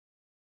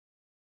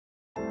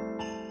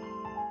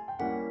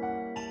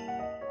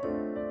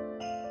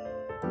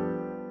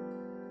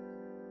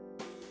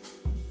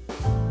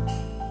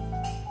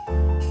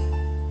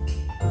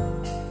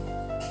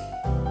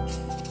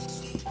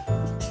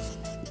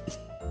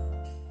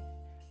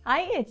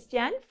Hi, it's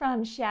Jen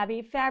from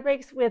Shabby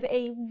Fabrics with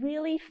a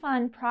really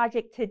fun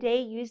project today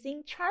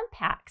using charm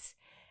packs.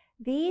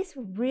 These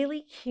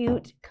really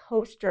cute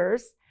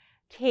coasters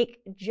take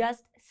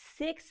just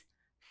 6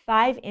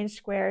 5-inch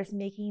squares,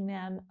 making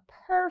them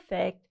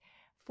perfect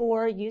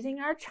for using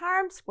our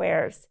charm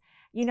squares.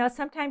 You know,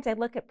 sometimes I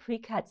look at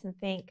pre-cuts and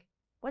think,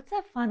 what's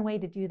a fun way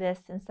to do this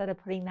instead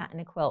of putting that in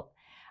a quilt?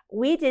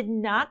 We did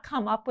not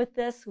come up with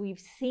this. We've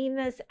seen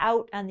this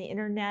out on the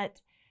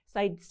internet. So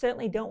I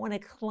certainly don't want to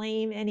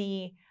claim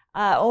any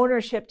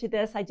ownership to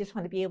this. I just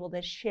want to be able to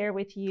share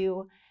with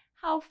you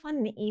how fun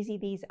and easy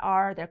these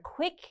are. They're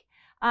quick.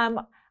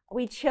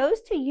 We chose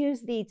to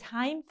use the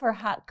Time for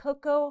Hot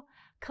Cocoa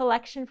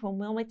collection from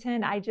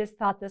Wilmington. I just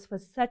thought this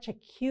was such a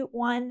cute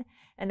one.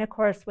 And of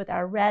course, with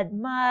our red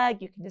mug,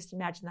 you can just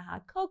imagine the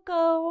hot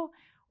cocoa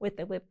with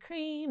the whipped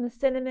cream, the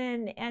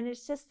cinnamon, and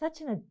it's just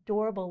such an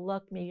adorable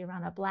look, maybe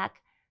around a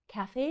black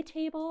cafe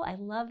table. I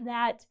love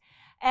that.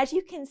 As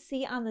you can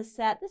see on the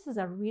set, this is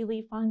a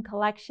really fun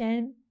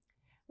collection.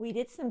 We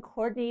did some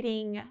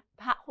coordinating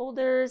pot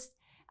holders,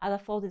 the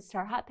folded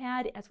star hot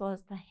pad, as well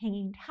as the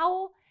hanging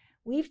towel.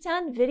 We've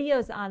done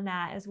videos on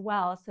that as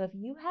well. So if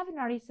you haven't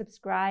already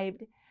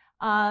subscribed,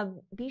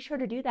 be sure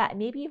to do that. And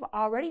maybe you've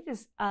already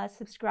just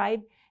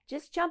subscribed,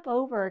 just jump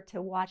over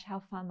to watch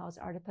how fun those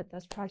are to put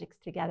those projects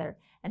together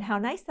and how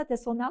nice that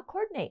this will now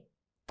coordinate.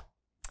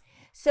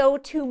 So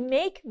to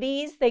make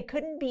these, they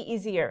couldn't be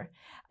easier.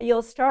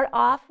 You'll start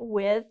off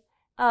with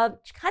kind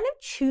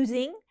of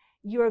choosing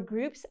your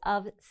groups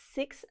of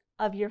 6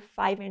 of your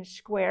 5-inch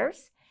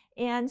squares.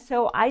 And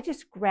so I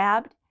just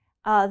grabbed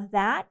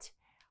that.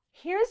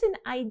 Here's an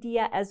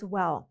idea as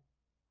well.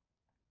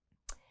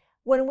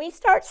 When we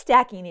start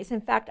stacking these,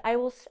 in fact, I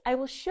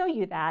will show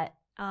you that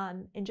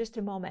in just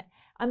a moment.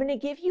 I'm going to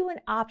give you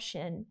an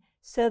option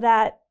so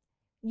that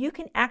you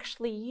can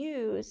actually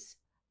use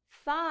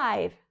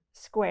 5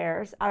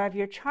 squares out of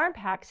your charm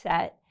pack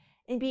set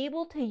and be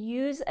able to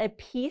use a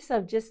piece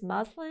of just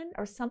muslin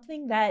or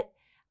something that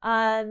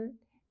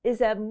is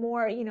a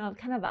more, you know,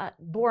 kind of a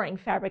boring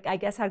fabric, I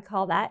guess I'd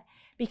call that,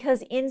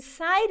 because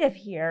inside of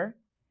here,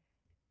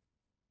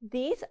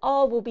 these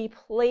all will be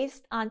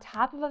placed on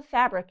top of a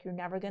fabric you're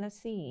never going to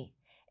see.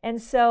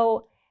 And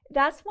so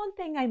that's one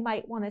thing I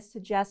might want to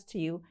suggest to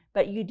you,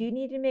 but you do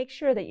need to make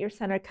sure that your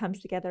center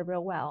comes together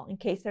real well. In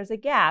case there's a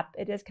gap,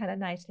 it is kind of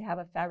nice to have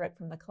a fabric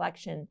from the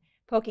collection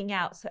poking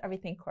out so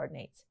everything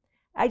coordinates.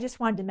 I just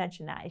wanted to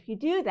mention that. If you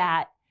do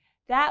that,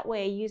 that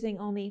way using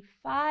only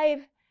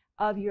 5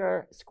 of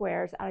your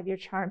squares out of your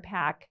charm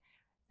pack,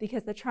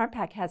 because the charm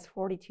pack has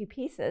 42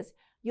 pieces,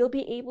 you'll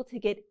be able to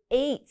get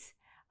 8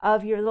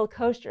 of your little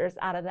coasters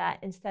out of that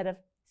instead of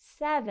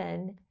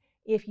 7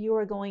 if you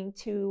are going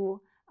to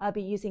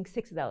be using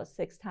 6 of those.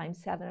 6 times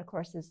 7, of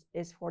course,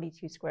 is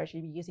 42 squares.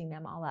 You'll be using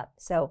them all up.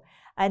 So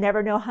I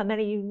never know how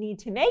many you need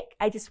to make.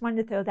 I just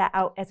wanted to throw that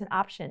out as an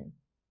option.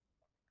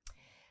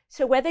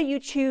 So whether you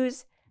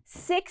choose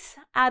 6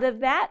 out of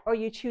that or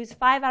you choose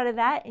 5 out of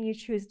that and you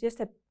choose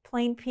just a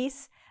plain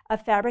piece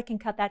of fabric and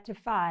cut that to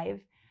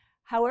 5,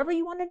 however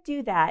you want to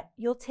do that,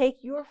 you'll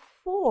take your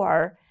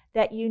 4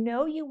 that you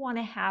know you want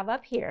to have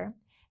up here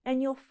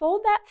and you'll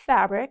fold that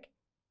fabric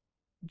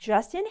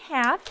just in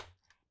half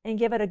and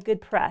give it a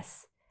good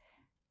press.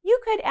 You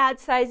could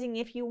add sizing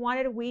if you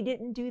wanted. We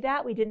didn't do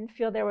that. We didn't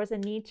feel there was a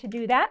need to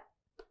do that.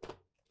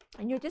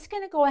 And you're just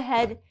going to go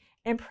ahead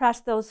and press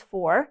those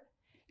 4.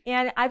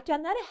 And I've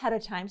done that ahead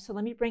of time, so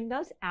let me bring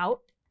those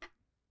out.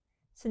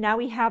 So now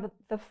we have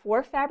the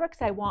 4 fabrics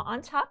I want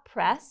on top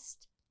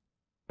pressed.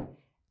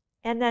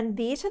 And then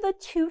these are the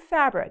 2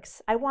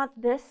 fabrics. I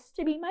want this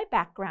to be my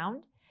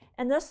background,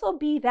 and this will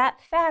be that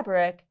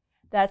fabric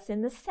that's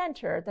in the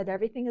center that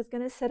everything is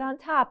going to sit on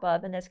top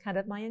of, and it's kind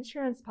of my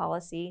insurance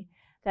policy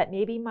that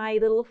maybe my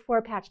little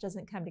 4 patch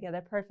doesn't come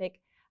together perfect.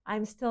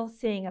 I'm still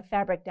seeing a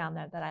fabric down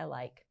there that I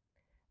like.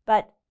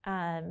 But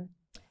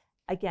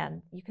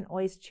again, you can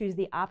always choose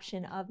the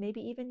option of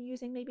maybe even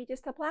using maybe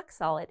just a black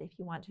solid if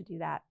you want to do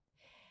that.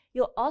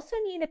 You'll also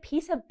need a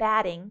piece of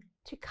batting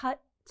to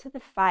cut to the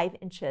 5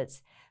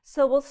 inches.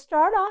 So we'll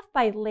start off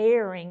by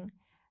layering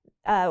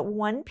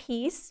 1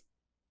 piece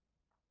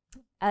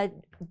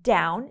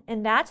down,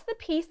 and that's the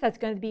piece that's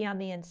going to be on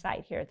the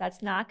inside here.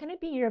 That's not going to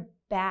be your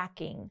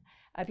backing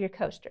of your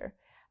coaster.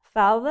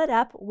 Follow it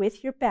up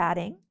with your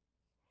batting.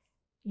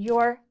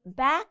 Your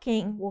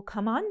backing will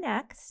come on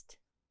next.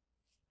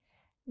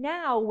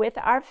 Now with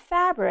our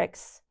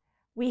fabrics,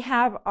 we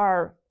have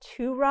our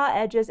 2 raw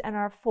edges and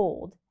our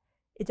fold.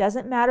 It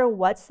doesn't matter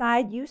what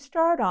side you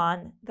start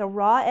on, the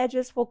raw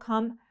edges will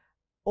come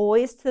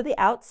always to the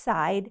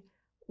outside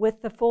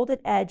with the folded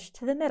edge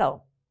to the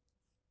middle.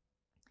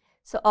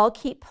 So I'll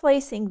keep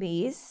placing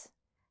these,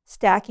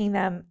 stacking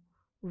them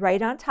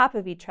right on top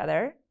of each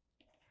other.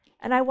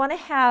 And I want to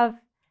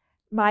have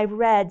my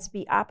reds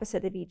be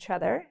opposite of each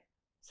other.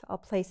 So I'll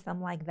place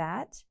them like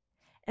that.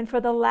 And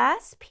for the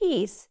last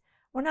piece,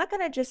 we're not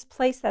going to just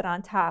place that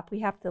on top.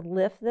 We have to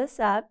lift this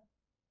up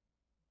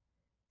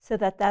so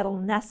that that'll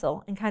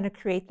nestle and kind of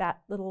create that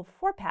little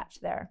 4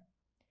 patch there.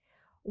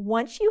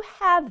 Once you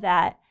have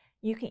that,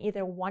 You can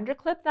either wonder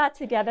clip that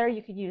together.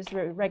 You could use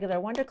your regular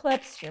wonder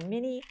clips, your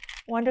mini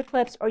wonder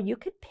clips, or you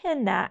could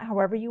pin that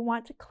however you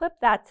want to clip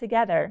that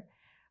together.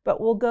 But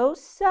we'll go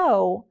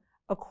sew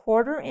a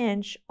 1/4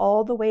 inch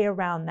all the way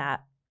around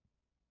that.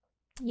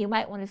 You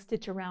might want to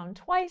stitch around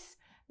twice,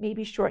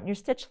 maybe shorten your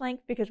stitch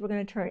length because we're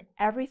going to turn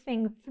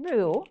everything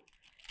through.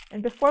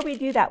 And before we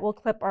do that, we'll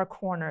clip our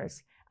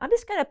corners. I'm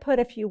just going to put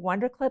a few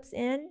wonder clips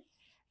in.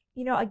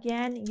 You know,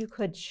 again, you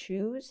could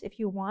choose if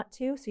you want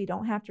to, so you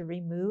don't have to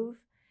remove.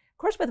 Of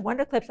course, with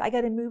wonder clips, I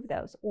got to move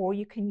those. Or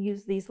you can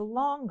use these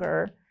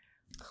longer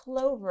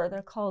clover.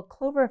 They're called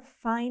clover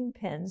fine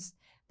pins.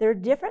 They're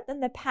different than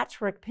the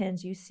patchwork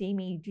pins you see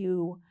me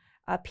do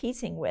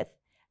piecing with.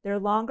 They're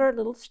longer, a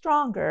little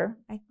stronger.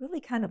 I really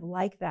kind of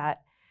like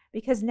that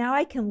because now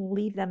I can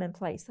leave them in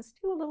place. Let's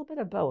do a little bit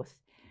of both.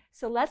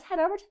 So let's head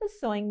over to the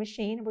sewing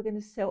machine. We're going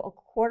to sew a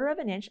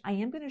 1/4 inch. I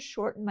am going to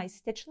shorten my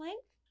stitch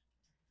length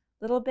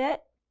a little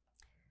bit.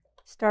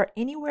 Start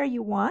anywhere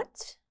you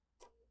want.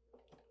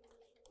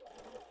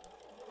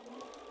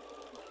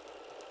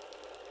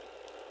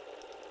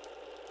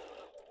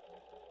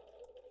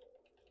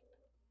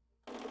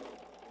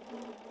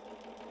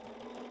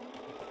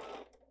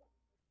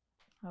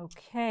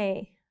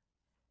 Okay.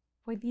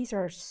 Boy, these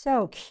are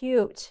so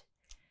cute.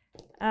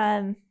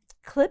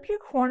 Clip your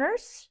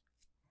corners.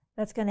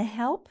 That's going to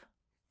help.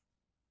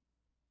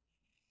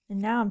 And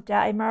now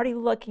I'm already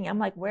looking. I'm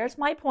like, where's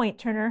my point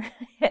turner?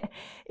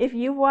 If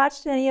you've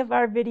watched any of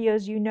our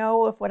videos, you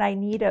know if what I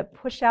need to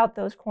push out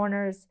those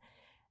corners.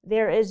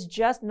 There is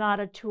just not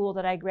a tool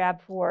that I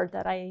grab for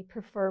that I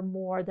prefer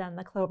more than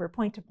the Clover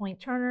point-to-point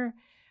turner.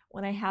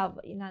 When I have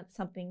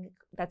something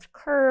that's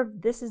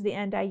curved, this is the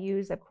end I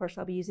use. Of course,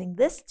 I'll be using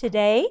this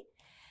today.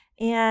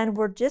 And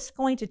we're just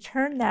going to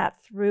turn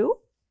that through,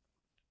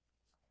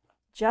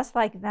 just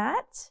like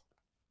that.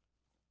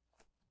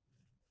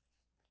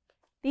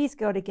 These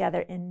go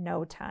together in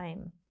no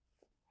time.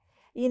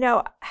 You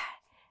know,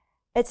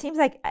 it seems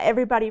like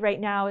everybody right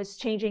now is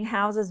changing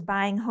houses,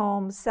 buying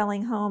homes,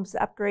 selling homes,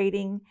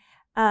 upgrading.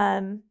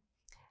 I'm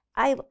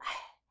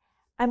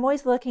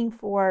always looking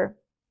for,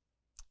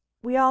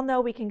 we all know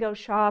we can go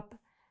shop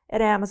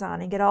at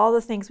Amazon and get all the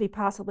things we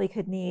possibly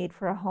could need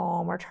for a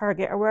home, or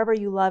Target, or wherever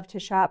you love to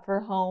shop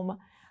for home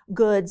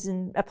goods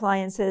and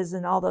appliances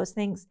and all those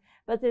things.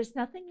 But there's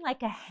nothing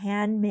like a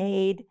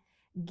handmade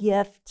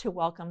gift to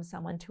welcome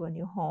someone to a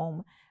new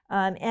home.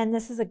 And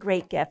this is a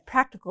great gift,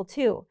 practical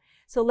too.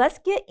 So let's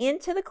get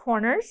into the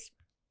corners.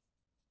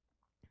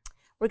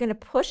 We're going to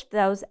push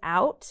those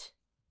out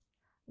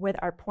with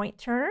our point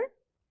turner.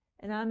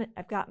 And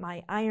I've got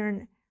my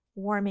iron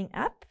warming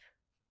up.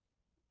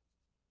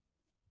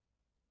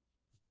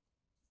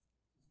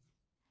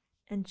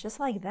 And just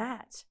like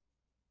that,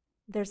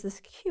 there's this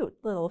cute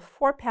little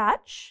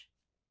 4-patch.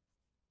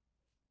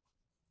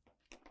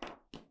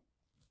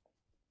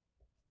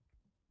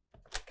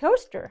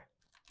 Coaster.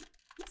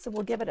 So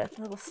we'll give it a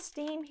little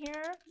steam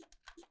here.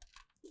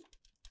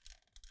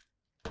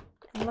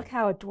 And look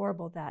how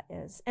adorable that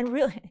is. And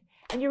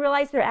you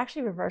realize they're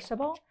actually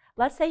reversible.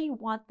 Let's say you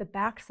want the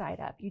back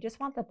side up. You just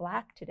want the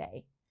black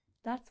today.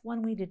 That's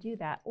one way to do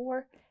that.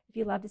 Or if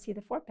you love to see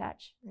the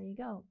 4-patch, there you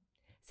go.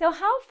 So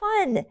how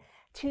fun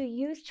to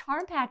use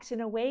charm packs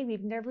in a way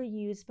we've never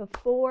used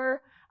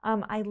before.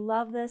 I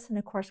love this. And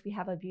of course, we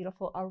have a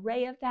beautiful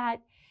array of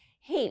that.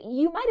 Hey,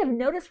 you might have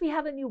noticed we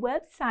have a new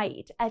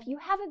website. If you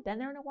haven't been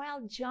there in a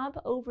while, jump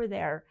over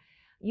there.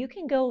 You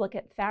can go look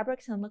at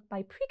fabrics and look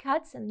by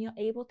pre-cuts, and you're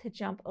able to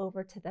jump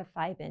over to the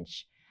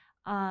 5-inch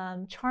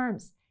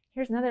charms.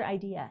 Here's another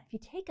idea. If you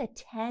take a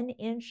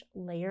 10-inch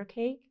layer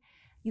cake,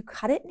 you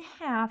cut it in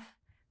half,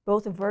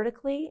 both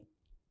vertically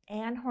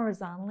and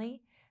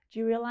horizontally. Do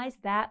you realize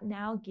that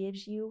now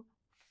gives you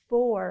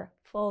 4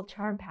 full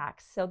charm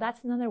packs? So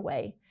that's another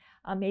way.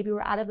 Maybe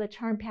we're out of the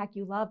charm pack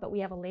you love, but we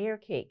have a layer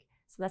cake.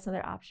 So that's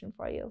another option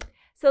for you.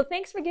 So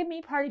thanks for giving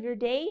me part of your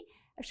day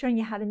of showing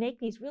you how to make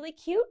these really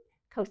cute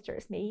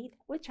coasters made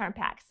with charm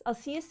packs. I'll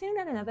see you soon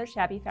on another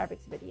Shabby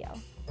Fabrics video.